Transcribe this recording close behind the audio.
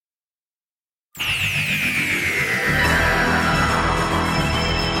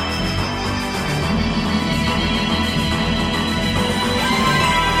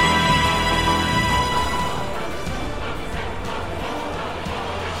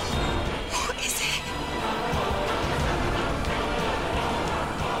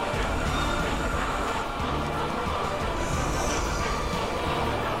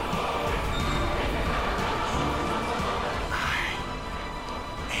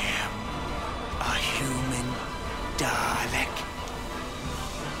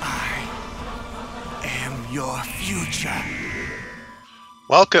your future.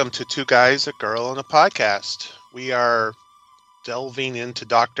 Welcome to Two Guys, a Girl, and a Podcast. We are delving into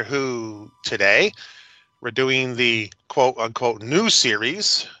Doctor Who today. We're doing the quote-unquote new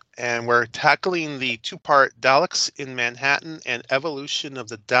series, and we're tackling the two-part Daleks in Manhattan and Evolution of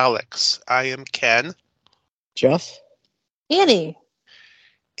the Daleks. I am Ken. Jeff? Annie.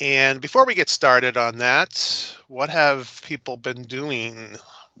 And before we get started on that, what have people been doing?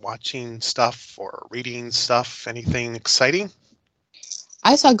 Watching stuff or reading stuff? Anything exciting?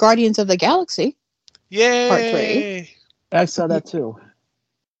 I saw Guardians of the Galaxy. Yay! Part 3. I saw that too.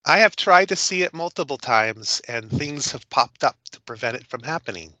 I have tried to see it multiple times, and things have popped up to prevent it from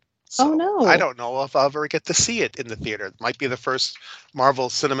happening. So Oh, no. I don't know if I'll ever get to see it in the theater. It might be the first Marvel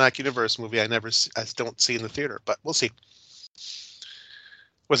Cinematic Universe movie I don't see in the theater, but we'll see.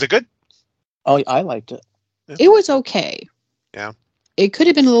 Was it good? Oh, I liked it. It was okay. Yeah. It could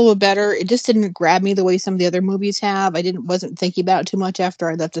have been a little bit better. It just didn't grab me the way some of the other movies have. Wasn't thinking about it too much after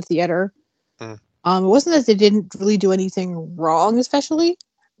I left the theater. Mm. It wasn't that they didn't really do anything wrong, especially,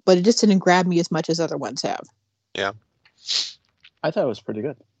 but it just didn't grab me as much as other ones have. Yeah. I thought it was pretty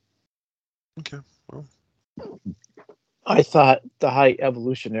good. Okay. Well. I thought the High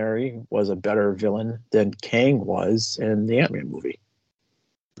Evolutionary was a better villain than Kang was in the Ant-Man movie.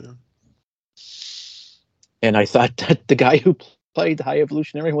 Yeah. And I thought that the guy who played the High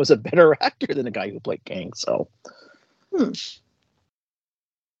Evolutionary was a better actor than the guy who played Kang. So,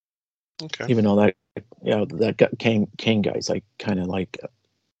 Okay. even though that got Kang guy's like kind of like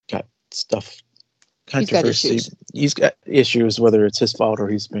got stuff controversy. He's got issues, whether it's his fault or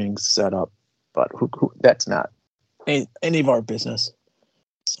he's being set up. But who that's not any of our business.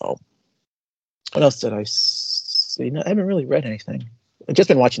 So, what else did I see? No, I haven't really read anything. I've just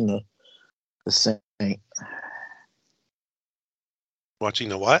been watching the Saint. Watching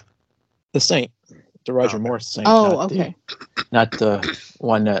the what? The Saint, the Roger Moore Saint. Oh, okay. Not the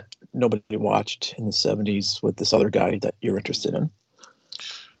one that nobody watched in the 70s with this other guy that you're interested in.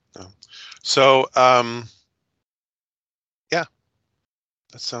 No. So, yeah,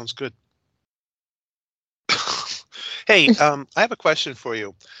 that sounds good. Hey, I have a question for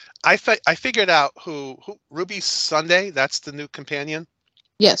you. I figured out who Ruby Sunday. That's the new companion.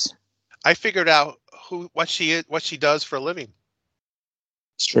 Yes. I figured out what she does for a living.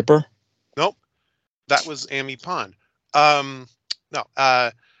 Stripper? Nope, that was Amy Pond. No,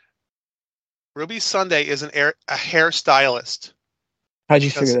 Ruby Sunday is a hairstylist. How'd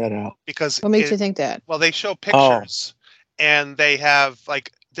you figure that out? Because What makes you think that? Well, they show pictures, and they have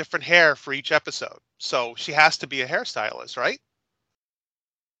like different hair for each episode. So she has to be a hairstylist, right?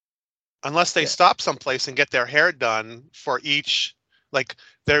 Unless they stop someplace and get their hair done for each, like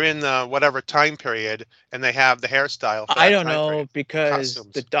they're in the whatever time period, and they have the hairstyle. For I don't time know period. because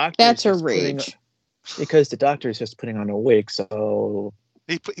Costumes. the doctor. That's a rage. Because the doctor is just putting on a wig, so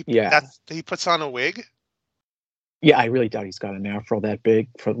He puts on a wig. Yeah, I really doubt he's got an afro that big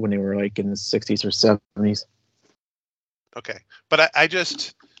for when they were like in the 60s or 70s. Okay, but I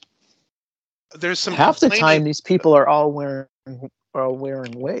just there's some half the time these people are all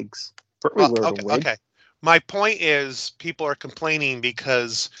wearing wigs. Okay. My point is, people are complaining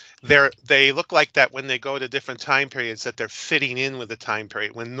because they look like that when they go to different time periods, that they're fitting in with the time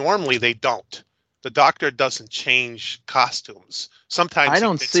period when normally they don't. The doctor doesn't change costumes. Sometimes I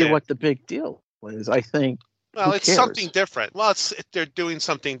don't see what the big deal is. I think it's something different. Well, they're doing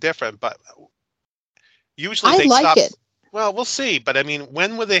something different, but usually they like stop. it. Well, we'll see, but I mean,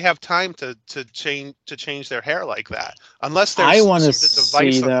 when would they have time to change their hair like that? Unless there's some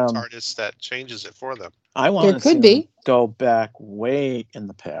device on the TARDIS that changes it for them. I want to see them go back way in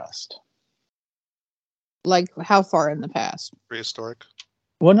the past. Like how far in the past? Prehistoric?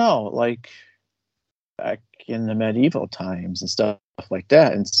 Well, no, like back in the medieval times and stuff like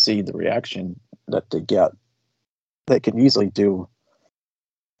that, and see the reaction that they get. They can easily do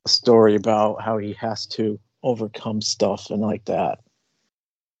a story about how he has to overcome stuff and like that.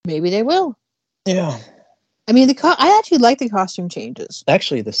 Maybe they will. Yeah. I mean, I actually like the costume changes.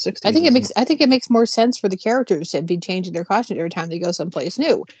 Actually, the 60s. I think it makes more sense for the characters to be changing their costume every time they go someplace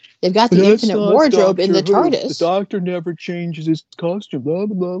new. They've got the infinite wardrobe in the TARDIS. The doctor never changes his costume. Blah,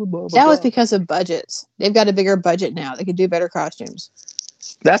 blah, blah, blah, that was because of budgets. They've got a bigger budget now. They can do better costumes.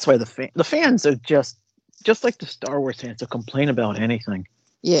 That's why the fans are just like the Star Wars fans to complain about anything.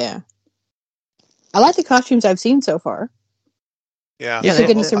 Yeah. I like the costumes I've seen so far. Yeah. You could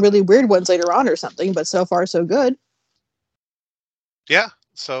get into some really weird ones later on or something, but so far so good. Yeah.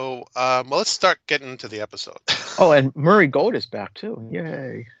 So, let's start getting into the episode. Oh, and Murray Gold is back too.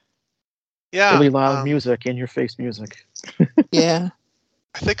 Yay. Yeah. Really loud music, in your face music. Yeah.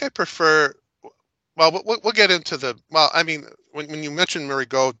 I think I prefer Well, we'll get into the. Well, I mean, when you mentioned Murray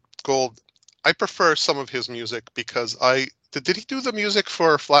Gold, I prefer some of his music because did he do the music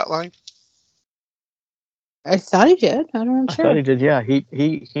for Flatline? I thought he did. I don't know. I thought he did. Yeah,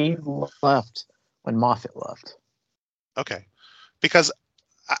 he left when Moffat left. Okay, because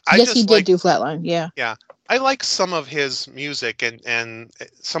I yes, just he did do Flatline. Yeah. Yeah, I like some of his music, and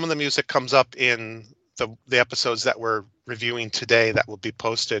some of the music comes up in the episodes that we're reviewing today that will be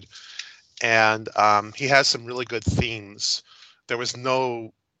posted, and he has some really good themes. There was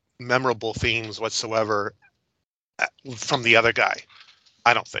no memorable themes whatsoever from the other guy,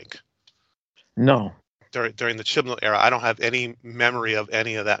 I don't think. No. During the Chibnall era, I don't have any memory of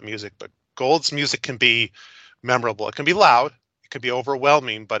any of that music, but Gold's music can be memorable. It can be loud, it can be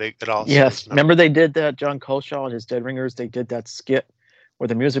overwhelming, but it also yes. Remember they did that, John Coleshaw and his Dead Ringers, they did that skit where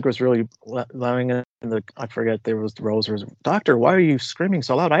the music was really loud, and I forget, there was the Rose was, Doctor, why are you screaming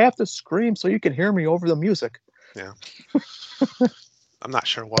so loud? I have to scream so you can hear me over the music. Yeah. I'm not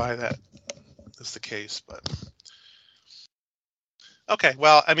sure why that is the case, but okay.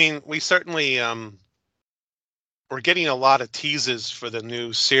 Well, I mean, we certainly we're getting a lot of teases for the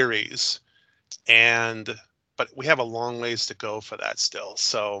new series, but we have a long ways to go for that still.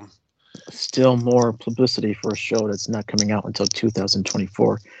 So still more publicity for a show that's not coming out until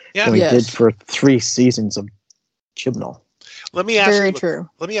 2024 than we did for 3 seasons of Chibnall. Let me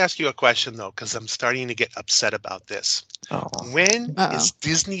ask you a question though, because I'm starting to get upset about this. When is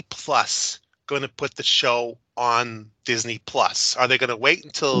Disney Plus going to put the show on Disney Plus? Are they going to wait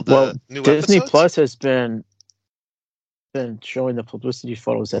until the new Disney episodes? Plus has been showing the publicity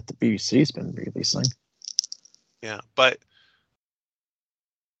photos that the BBC's been releasing. Yeah, but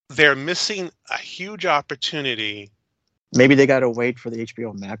they're missing a huge opportunity. Maybe they got to wait for the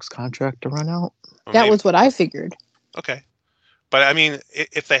HBO Max contract to run out. That was what I figured. Okay. But I mean,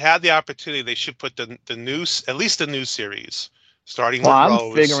 if they had the opportunity, they should put the new, at least the new series, starting with Rose.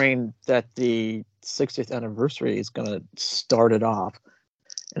 I'm figuring that the 60th anniversary is going to start it off,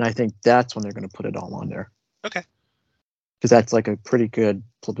 and I think that's when they're going to put it all on there. Okay. Because that's like a pretty good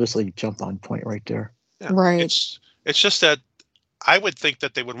publicity jump on point right there. Yeah. Right. It's just that I would think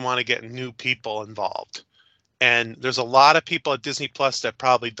that they would want to get new people involved, and there's a lot of people at Disney Plus that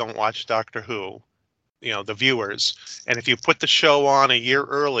probably don't watch Doctor Who. The viewers, and if you put the show on a year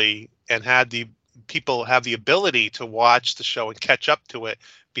early and had the people have the ability to watch the show and catch up to it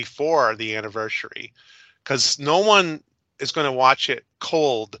before the anniversary, because no one is going to watch it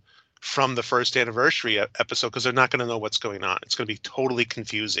cold from the first anniversary episode because they're not going to know what's going on. It's going to be totally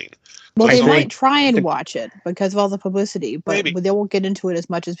confusing. Well, they might try and watch it because of all the publicity, but they won't get into it as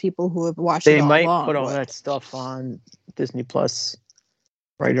much as people who have watched it all along. They might put all that stuff on Disney Plus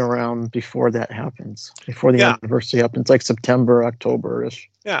right around before that happens, before the anniversary happens, like September, October-ish.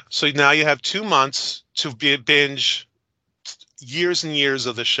 Yeah, so now you have 2 months to binge years and years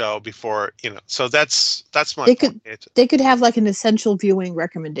of the show before, so that's my point. They could have like an essential viewing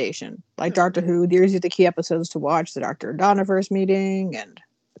recommendation, like Doctor Who, these are the key episodes to watch, the Dr. Donniverse meeting, and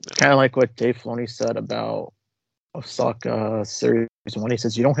kind of like what Dave Filoni said about Osaka Series 1. He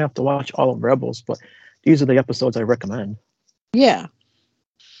says, you don't have to watch all of Rebels, but these are the episodes I recommend. Yeah.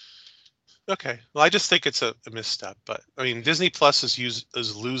 Okay. Well, I just think it's a misstep, but I mean, Disney Plus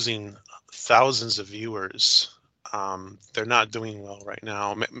is losing thousands of viewers. They're not doing well right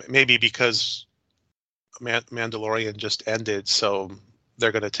now. Maybe because Mandalorian just ended, so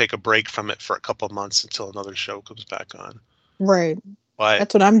they're going to take a break from it for a couple of months until another show comes back on. Right. But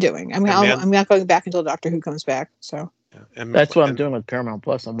that's what I'm doing. I mean, I'm not going back until Doctor Who comes back. So that's what I'm doing with Paramount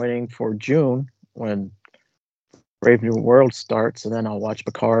Plus. I'm waiting for June when Brave New World starts, and then I'll watch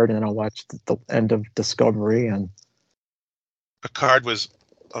Picard, and then I'll watch the end of Discovery. And Picard was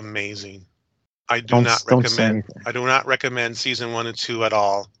amazing. I do not recommend season 1 and 2 at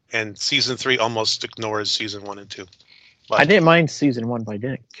all, and season 3 almost ignores season 1 and 2. But I didn't mind season 1, but I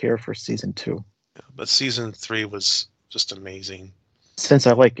didn't care for season 2. Yeah, but season 3 was just amazing. Since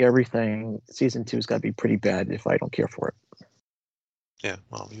I like everything, season 2's got to be pretty bad if I don't care for it. Yeah,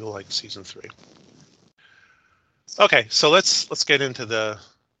 well, you'll like season 3. Okay, so let's get into the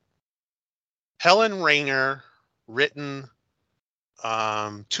Helen Rayner written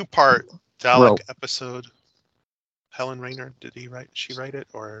 2-part Dalek episode. Helen Rayner, she write it,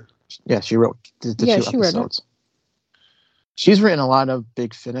 or? Yeah, she wrote the 2 episodes. She's written a lot of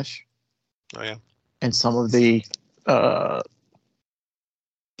Big Finish. Oh yeah. And some of the they're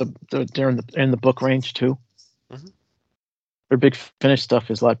in the book range too. Mm-hmm. Her Big Finish stuff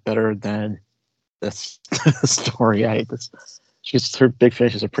is a lot better than this story. I hate this. Her Big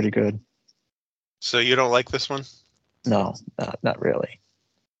Finishes are pretty good. So you don't like this one? No, not really.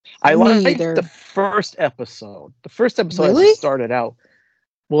 I Me liked either. the first episode. The first episode as Really? it started out.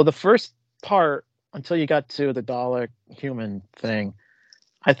 Well, the first part until you got to the Dalek human thing,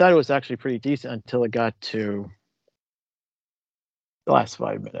 I thought it was actually pretty decent until it got to the last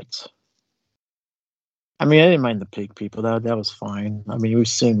 5 minutes. I mean, I didn't mind the pig people. That was fine. I mean, we've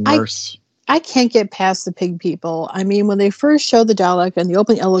seen worse. I can't get past the pig people. I mean, when they first showed the Dalek and the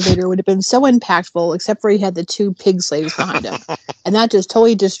opening elevator would have been so impactful, except for he had the 2 pig slaves behind him. And that just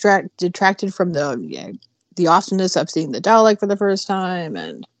totally detracted from the awesomeness of seeing the Dalek for the first time.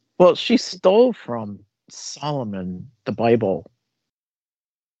 And well, she stole from Solomon the Bible,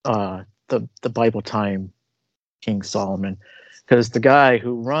 the Bible time King Solomon, because the guy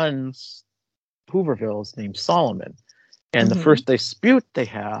who runs Hooverville is named Solomon. And the first dispute they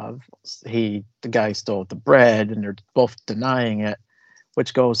have, the guy stole the bread, and they're both denying it,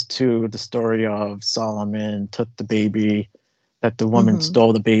 which goes to the story of Solomon took the baby, that the woman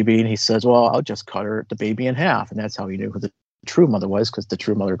stole the baby, and he says, well, I'll just cut the baby in half. And that's how he knew who the true mother was, because the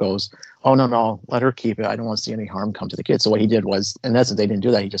true mother goes, oh, no, let her keep it. I don't want to see any harm come to the kid. So what he did was, and that's what they didn't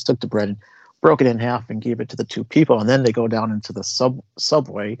do that. He just took the bread and broke it in half and gave it to the 2 people. And then they go down into the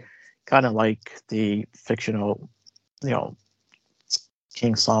subway, kind of like the fictional,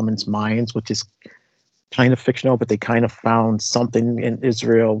 King Solomon's Mines, which is kind of fictional, but they kind of found something in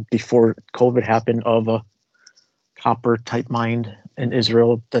Israel before COVID happened of a copper type mine in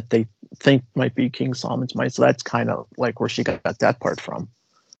Israel that they think might be King Solomon's Mine. So that's kind of like where she got that part from.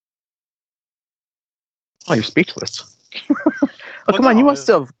 Oh, you're speechless. Come on, you must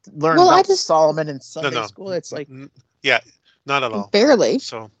have learned about Solomon in Sunday school. It's like, yeah, not at all. Barely.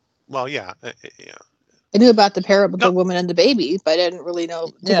 So, well, yeah. I knew about the parable of the woman and the baby, but I didn't really know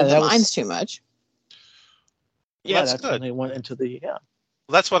the mines too much. Yeah, that's good. When they went into the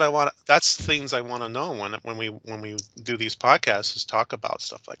That's what I want. That's things I want to know when we do these podcasts, is talk about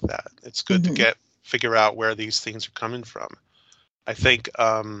stuff like that. It's good to figure out where these things are coming from. I think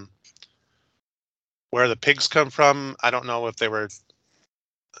where the pigs come from, I don't know if they were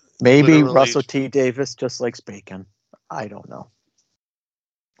maybe Russell T. Davis just likes bacon. I don't know,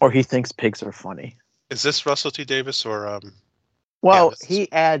 or he thinks pigs are funny. Is this Russell T. Davis or? Well, he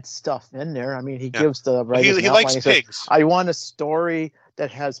adds stuff in there. I mean, he gives the writers. He likes pigs. Says, I want a story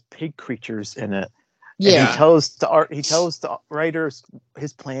that has pig creatures in it. Yeah. And he tells the writers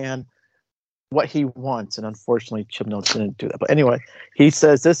his plan, what he wants, and unfortunately, Chip Notes didn't do that. But anyway, he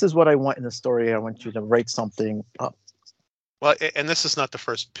says, "This is what I want in the story. I want you to write something up." Well, and this is not the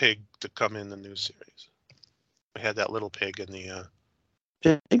first pig to come in the new series. We had that little pig in the.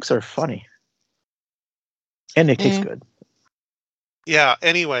 Pigs are funny. And they taste good. Yeah.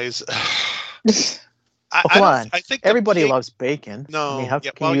 Anyways, come on. I think everybody loves bacon. No.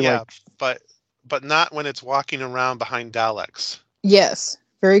 I mean, but not when it's walking around behind Daleks. Yes,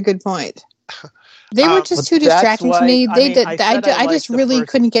 very good point. They were just too distracting to me. I just really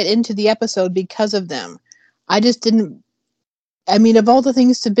couldn't get into the episode because of them. I just didn't. I mean, of all the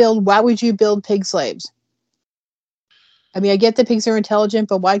things to build, why would you build pig slaves? I mean, I get that pigs are intelligent,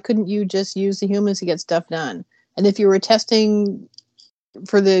 but why couldn't you just use the humans to get stuff done? And if you were testing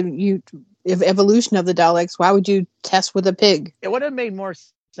for the evolution of the Daleks, why would you test with a pig? It would have made more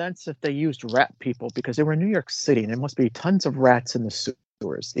sense if they used rat people, because they were in New York City and there must be tons of rats in the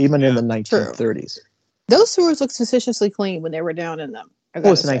sewers, even in the 1930s. True. Those sewers looked suspiciously clean when they were down in them. It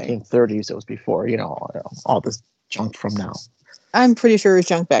was the 1930s. It was before, all this junk from now. I'm pretty sure it was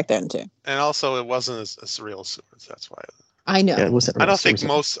junk back then too. And also, it wasn't as real sewers. That's why. I know. Yeah, it wasn't. I don't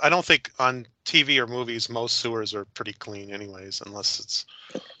think on TV or movies most sewers are pretty clean, anyways, unless it's.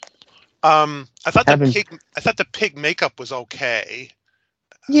 I thought the pig makeup was okay.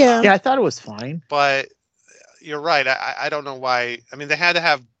 Yeah. Yeah, I thought it was fine. But you're right. I don't know why. I mean, they had to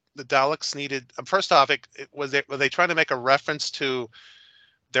have the Daleks needed. First off, were they trying to make a reference to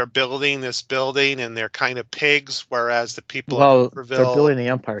they're building this building and they're kind of pigs, whereas the people of Hooverville, they're building the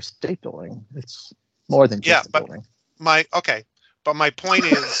Empire State Building. It's more than just a building. But my point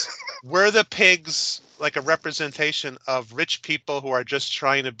is, were the pigs like a representation of rich people who are just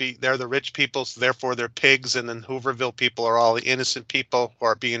trying to be? They're the rich people, so therefore they're pigs, and then Hooverville people are all the innocent people who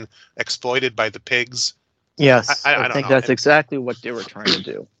are being exploited by the pigs. Yes, I think that's exactly what they were trying to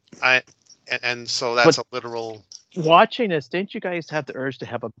do. And so that's a literal. Watching this, didn't you guys have the urge to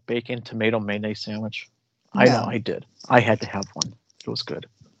have a bacon tomato mayonnaise sandwich? No. I know I did. I had to have one. It was good.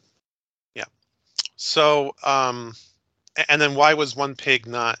 Yeah. So, and then why was one pig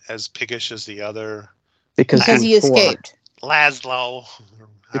not as piggish as the other? Because he escaped. Laszlo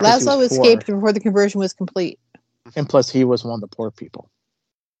escaped before the conversion was complete. And plus, he was one of the poor people.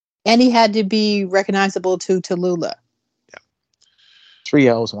 And he had to be recognizable to Tallulah. Yeah. 3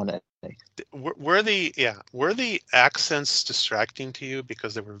 L's, 1 A. Were the accents distracting to you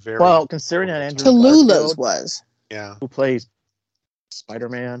because they were very well, considering that Andrew Tallulah's was who plays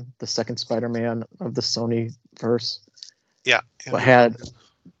Spider-Man, the second Spider-Man of the Sony verse,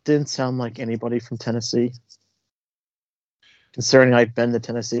 didn't sound like anybody from Tennessee. Considering I've been to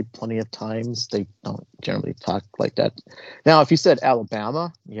Tennessee plenty of times, they don't generally talk like that. Now, if you said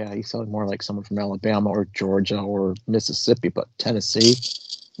Alabama, he sounded more like someone from Alabama or Georgia or Mississippi, but Tennessee,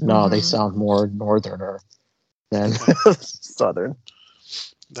 no, they sound more northerner than southern.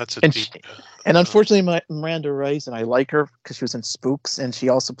 That's and unfortunately, Miranda Rice, and I like her because she was in Spooks, and she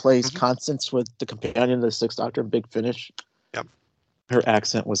also plays Constance with the companion of the Sixth Doctor, Big Finish. Yep. Her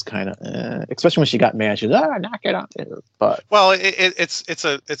accent was kind of, especially when she got mad. She was knock it out. But it's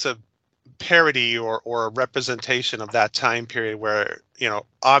a parody or a representation of that time period where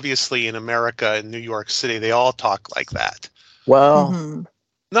obviously in America in New York City they all talk like that. Well,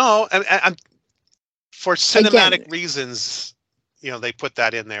 no, I'm for cinematic reasons. They put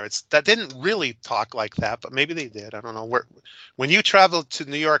that in there. That didn't really talk like that, but maybe they did. I don't know. When you traveled to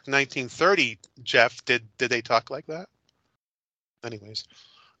New York 1930, Jeff, did they talk like that? Anyways.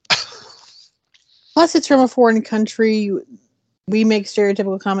 Plus, it's from a foreign country. We make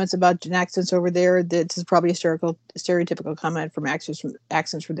stereotypical comments about accents over there. This is probably a stereotypical comment from accents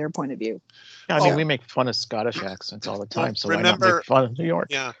from their point of view. I mean, we make fun of Scottish accents all the time, so why not make fun of New York?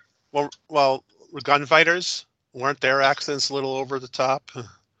 Yeah. Well, gunfighters, weren't their accents a little over the top?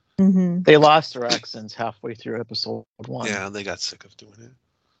 Mm-hmm. They lost their accents halfway through episode 1. Yeah, they got sick of doing it.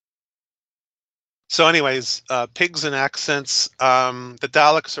 So anyways, pigs and accents. The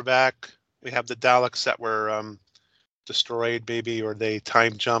Daleks are back. We have the Daleks that were destroyed, maybe, or they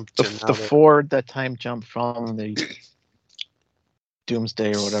time jumped. The Ford that time jumped from the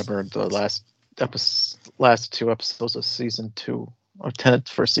Doomsday or whatever, the last 2 episodes of season 2 or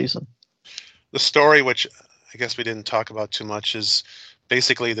Tennant's first season. The story, which I guess we didn't talk about too much, is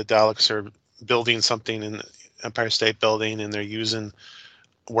basically the Daleks are building something in the Empire State Building, and they're using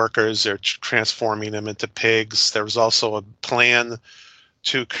workers. They're transforming them into pigs. There was also a plan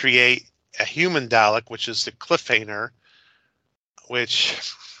to create a human Dalek, which is the Cliffhanger,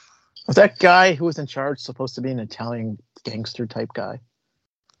 which was that guy who was in charge supposed to be an Italian gangster type guy.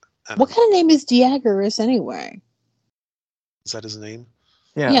 What kind of name is Diagoras anyway? Is that his name?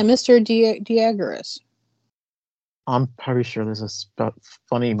 Yeah, Mr. Diagoras. I'm pretty sure there's a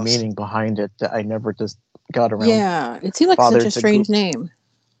funny meaning behind it that I never just got around. Yeah, it seemed like such a strange name.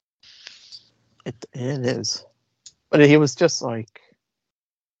 It is. But he was just like...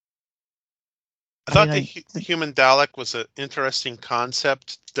 I thought the human Dalek was an interesting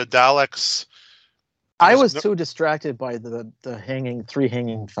concept. The Daleks... I was too distracted by the three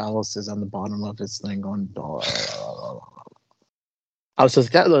hanging phalluses on the bottom of his thing going... I was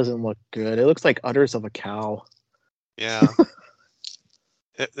just, that doesn't look good. It looks like udders of a cow. Yeah.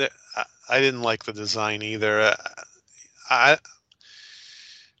 I didn't like the design either. I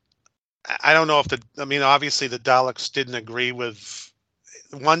don't know if obviously the Daleks didn't agree with...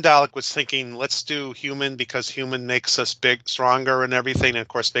 One Dalek was thinking, let's do human because human makes us big, stronger and everything, and of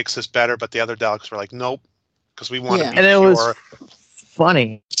course makes us better, but the other Daleks were like, nope, because we want to be pure. And it was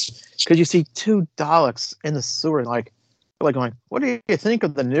funny, because you see 2 Daleks in the sewer, like going, what do you think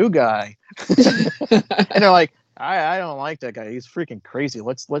of the new guy? And they're like, I don't like that guy. He's freaking crazy.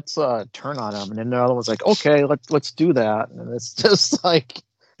 Let's turn on him. And then the other one's like, okay, let's do that. And it's just like,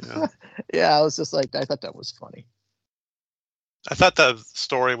 I was just like, I thought that was funny. I thought the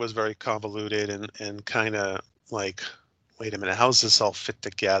story was very convoluted and kind of like, wait a minute, how does this all fit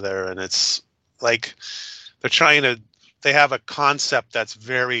together? And it's like they have a concept that's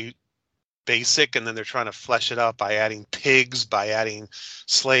very basic, and then they're trying to flesh it out by adding pigs, by adding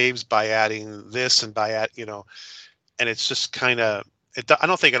slaves, by adding this, and and it's just kind of, I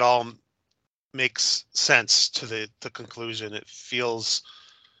don't think it all makes sense to the conclusion. It feels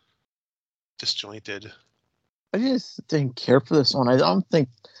disjointed. I just didn't care for this one. I don't think,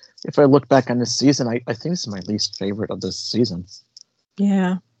 if I look back on this season, I think this is my least favorite of this season.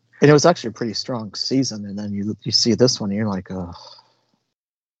 Yeah. And it was actually a pretty strong season, and then you see this one, and you're like, oh.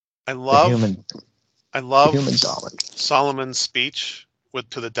 I love human Dalek. Solomon's speech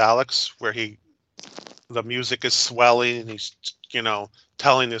to the Daleks, where the music is swelling, and he's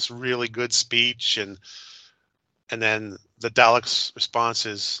telling this really good speech, and then the Daleks' response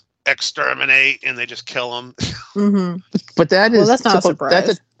is exterminate, and they just kill him. Mm-hmm. But that's not a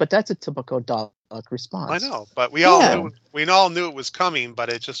surprise. That's a typical Dalek response. I know, but we all knew it was coming. But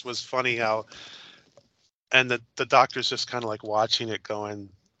it just was funny how, and the Doctor's just kind of like watching it, going,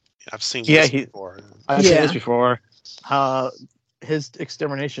 "I've seen this before." I've seen this before. his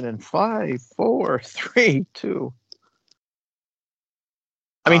extermination in 5, 4, 3, 2.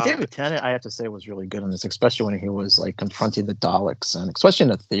 I mean, David Tennant, I have to say, was really good in this, especially when he was like confronting the Daleks, and especially in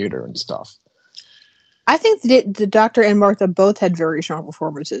the theater and stuff. I think the Doctor and Martha both had very strong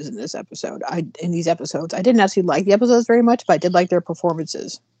performances in this episode. In these episodes, I didn't actually like the episodes very much, but I did like their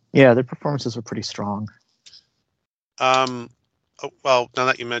performances. Yeah, their performances were pretty strong. Well, now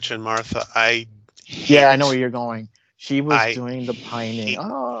that you mentioned Martha, I know where you're going. She was doing the pining. I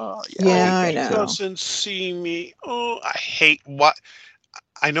know. He doesn't see me. Oh, I hate what.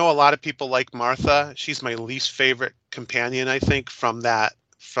 I know a lot of people like Martha. She's my least favorite companion, I think, from that.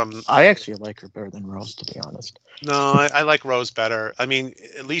 I actually like her better than Rose, to be honest. No, I like Rose better. I mean,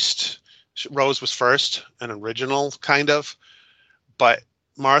 at least Rose was first, an original, kind of. But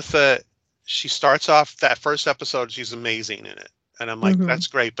Martha, she starts off that first episode, she's amazing in it. And I'm like, that's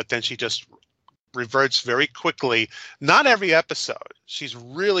great. But then she just reverts very quickly. Not every episode. She's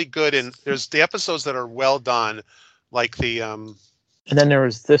really good in. There's the episodes that are well done, like the. And then there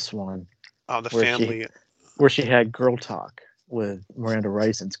was this one. The family. Where she had girl talk with Miranda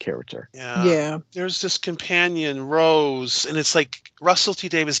Rison's character. Yeah. There's this companion, Rose, and it's like, Russell T.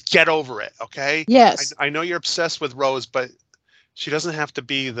 Davies, get over it, okay? Yes. I know you're obsessed with Rose, but she doesn't have to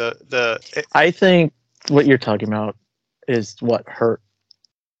be I think what you're talking about is what hurt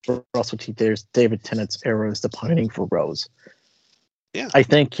Russell T. David Tennant's era is the pining for Rose. Yeah. I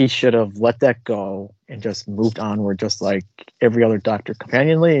think he should have let that go and just moved onward, just like every other Doctor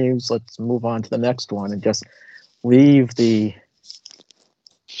companion leaves. Let's move on to the next one and just leave the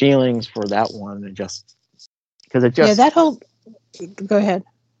feelings for that one and just because it just. Yeah, that whole. Go ahead.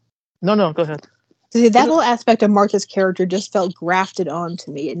 No, go ahead. See, that whole aspect of Martha's character just felt grafted on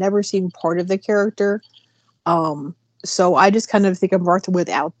to me. It never seemed part of the character. So I just kind of think of Martha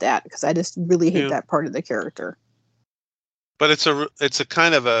without that because I just really hate that part of the character. But it's a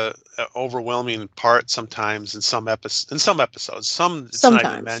kind of a overwhelming part sometimes in some episodes. Some it's not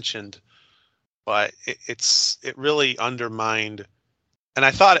even mentioned, but it really undermined. And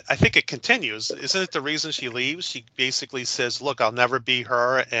I think it continues. Isn't it the reason she leaves? She basically says, "Look, I'll never be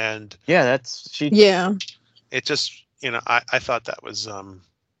her," and Yeah. It just I thought that was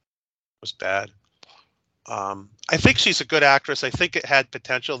bad. I think she's a good actress. I think it had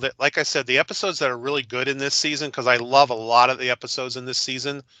potential. That, like I said, the episodes that are really good in this season, because I love a lot of the episodes in this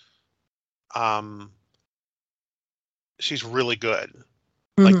season. She's really good.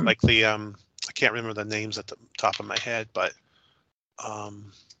 Like the I can't remember the names at the top of my head, but I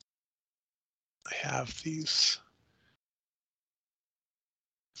have these.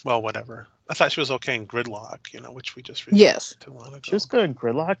 Well, whatever. I thought she was okay in Gridlock, which we just reviewed too long ago. She was good in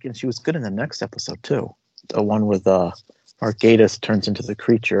Gridlock, and she was good in the next episode too. The one with Mark Gatiss turns into the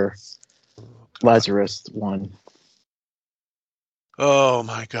creature, Lazarus one. Oh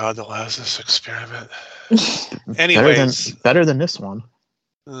my God, the Lazarus experiment. Anyways, better than this one.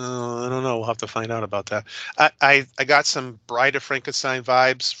 I don't know. We'll have to find out about that. I got some Bride of Frankenstein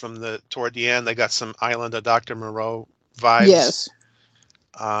vibes from toward the end. I got some Island of Dr. Moreau vibes. Yes.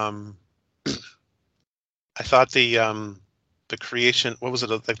 I thought the creation, what was it,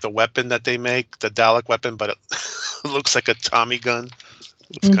 like the weapon that they make, the Dalek weapon, but it looks like a Tommy gun.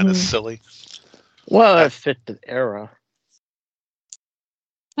 It's kind of silly. Well, it fit the era.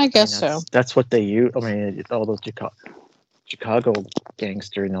 I guess so. That's what they use. I mean, all those Chicago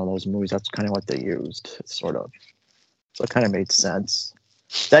gangster and all those movies, that's kind of what they used, sort of. So it kind of made sense.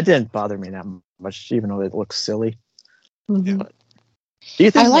 That didn't bother me that much, even though it looks silly. Mm-hmm. But, do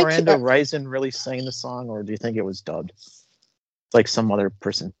you think Miranda Rison really sang the song, or do you think it was dubbed? Like some other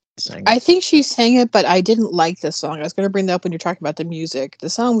person sang it? I think she sang it, but I didn't like the song. I was going to bring that up when you're talking about the music. The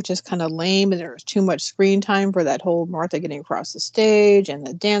song was just kind of lame, and there was too much screen time for that whole Martha getting across the stage and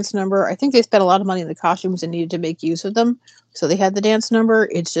the dance number. I think they spent a lot of money in the costumes and needed to make use of them, so they had the dance number.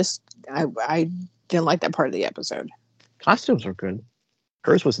 It's just, I didn't like that part of the episode. Costumes were good.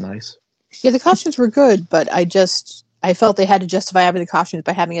 Hers was nice. Yeah, the costumes were good, but I felt they had to justify having the costumes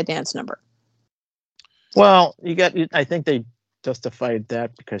by having a dance number. Well, I think they justified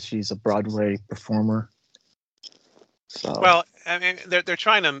that because she's a Broadway performer. So. Well, I mean, they're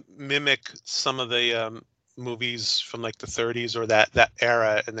trying to mimic some of the movies from like the 30s or that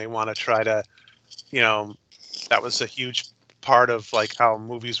era, and they want to try to, that was a huge part of like how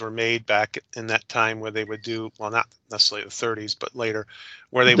movies were made back in that time, where they would do, well, not necessarily the 30s, but later,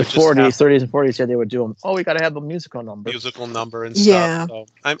 where they would just 30s and 40s. Yeah, they would do them. Oh, we got to have a musical number and stuff. So,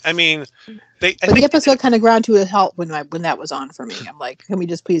 I mean, the episode kind of ground to a halt when that was on for me. I'm like, can we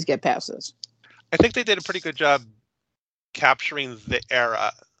just please get past this? I think they did a pretty good job capturing the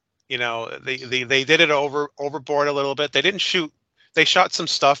era. They did it overboard a little bit. They didn't shoot they shot some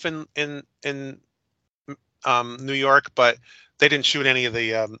stuff in New York, but they didn't shoot any of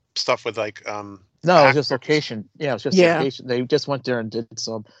the stuff with like no, it was just location. Yeah, it was just location. They just went there and did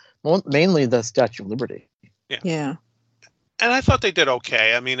some, mainly the Statue of Liberty. Yeah. And I thought they did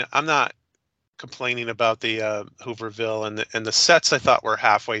okay. I mean, I'm not complaining about the Hooverville and the sets. I thought were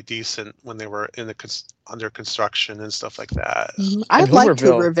halfway decent when they were in the under construction and stuff like that. Mm-hmm. I liked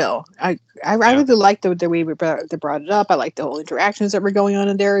Hooverville. I really liked the way they brought it up. I liked the whole interactions that were going on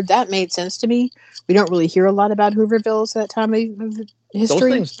in there. That made sense to me. We don't really hear a lot about Hooverville at that time of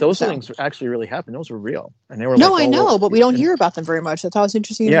history. Those things actually really happened. Those were real, and they were. No, I know, but we don't hear about them very much. That's why it's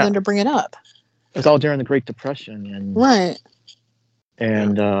interesting for them to bring it up. It was all during the Great Depression, and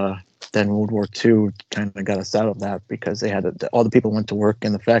and then World War II kind of got us out of that because they had all the people went to work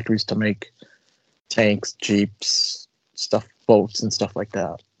in the factories to make tanks, jeeps, boats, and stuff like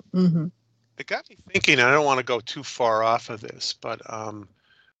that. Mm-hmm. It got me thinking. I don't want to go too far off of this, but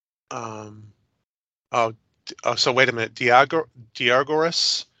so wait a minute.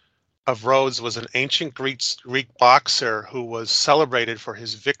 Diagoras of Rhodes was an ancient Greek boxer who was celebrated for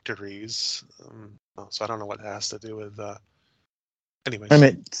his victories. So I don't know what it has to do with. Anyways. I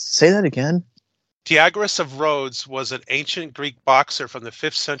mean, say that again. Diagoras of Rhodes was an ancient Greek boxer from the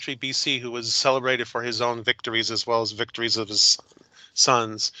 5th century BC who was celebrated for his own victories as well as victories of his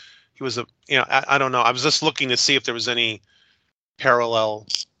sons. He was I don't know. I was just looking to see if there was any parallel.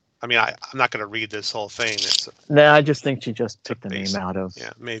 I mean, I'm not going to read this whole thing. I just think she just took the name out of. Yeah,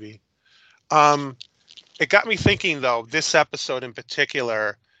 maybe. It got me thinking, though, this episode in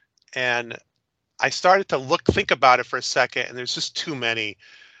particular, and I started to think about it for a second, and there's just too many.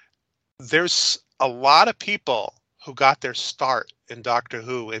 There's a lot of people who got their start in Doctor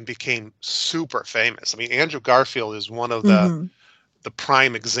Who and became super famous. I mean, Andrew Garfield is one of the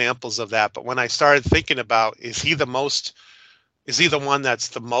prime examples of that. But when I started thinking about, is he the one that's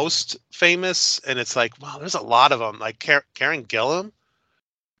the most famous? And it's like, wow, there's a lot of them. Like Karen Gillan,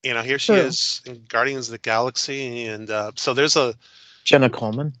 here she is in Guardians of the Galaxy. And so there's Jenna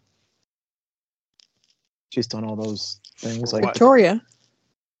Coleman. She's done all those things. Like Victoria.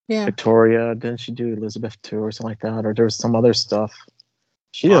 Yeah. Victoria. Didn't she do Elizabeth too or something like that? Or there was some other stuff.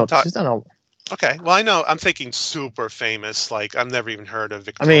 She's done all. Okay. Well, I know. I'm thinking super famous. Like, I've never even heard of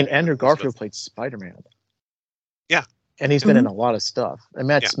Victoria. I mean, Andrew Garfield played Spider-Man. Yeah. And he's been in a lot of stuff. And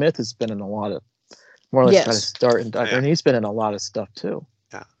Matt Smith has been in a lot of, more or less kind of start in Doctor. And he's been in a lot of stuff too.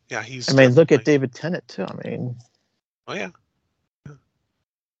 Yeah. Yeah. Look at David Tennant too. I mean. Oh, yeah.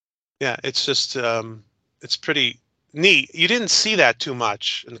 Yeah. It's just, it's pretty neat. You didn't see that too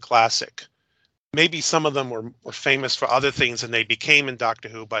much in the classic. Maybe some of them were famous for other things and they became in Doctor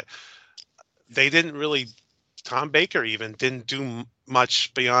Who, but they didn't really. Tom Baker even didn't do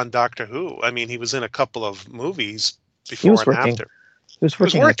much beyond Doctor Who. I mean, he was in a couple of movies before and after. He was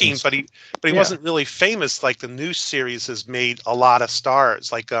working, but he wasn't really famous. Like the new series has made a lot of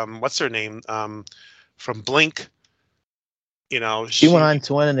stars. Like what's her name from Blink? She went on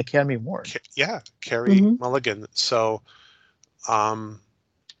to win an Academy Award. Carey Mulligan. So,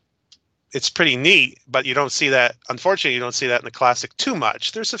 it's pretty neat, but you don't see that. Unfortunately, you don't see that in the classic too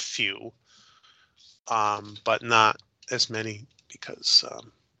much. There's a few, but not as many because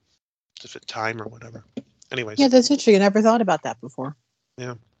different time or whatever. Anyways. Yeah, that's interesting. I never thought about that before.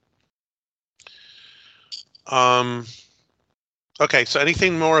 Yeah. Okay, so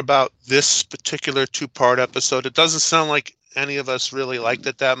anything more about this particular 2-part episode? It doesn't sound like any of us really liked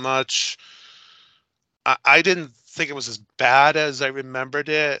it that much. I didn't think it was as bad as I remembered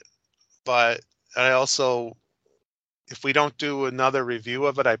it, but I also, if we don't do another review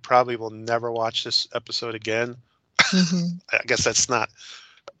of it, I probably will never watch this episode again. I guess that's not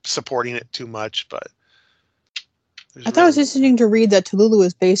supporting it too much, but I thought it was interesting to read that Touloulou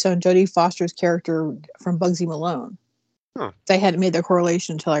is based on Jodie Foster's character from Bugsy Malone. They hadn't made the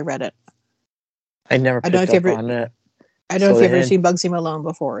correlation until I read it. I never picked up on it. I don't know if you've ever seen Bugsy Malone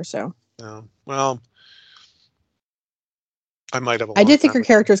before, so. No. Well, I might have. I did think her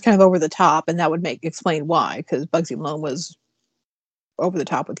character was kind of over the top, and that would explain why, because Bugsy Malone was over the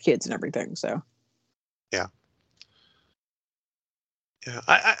top with kids and everything. So. Yeah. Yeah,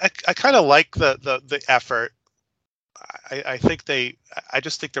 I kind of like the effort. I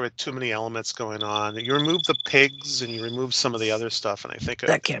just think there were too many elements going on. You remove the pigs and you remove some of the other stuff, and I think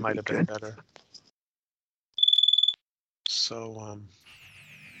it might have been better. So,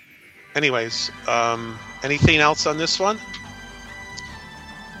 anyways, anything else on this one?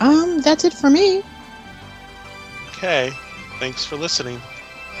 That's it for me. Okay. Thanks for listening.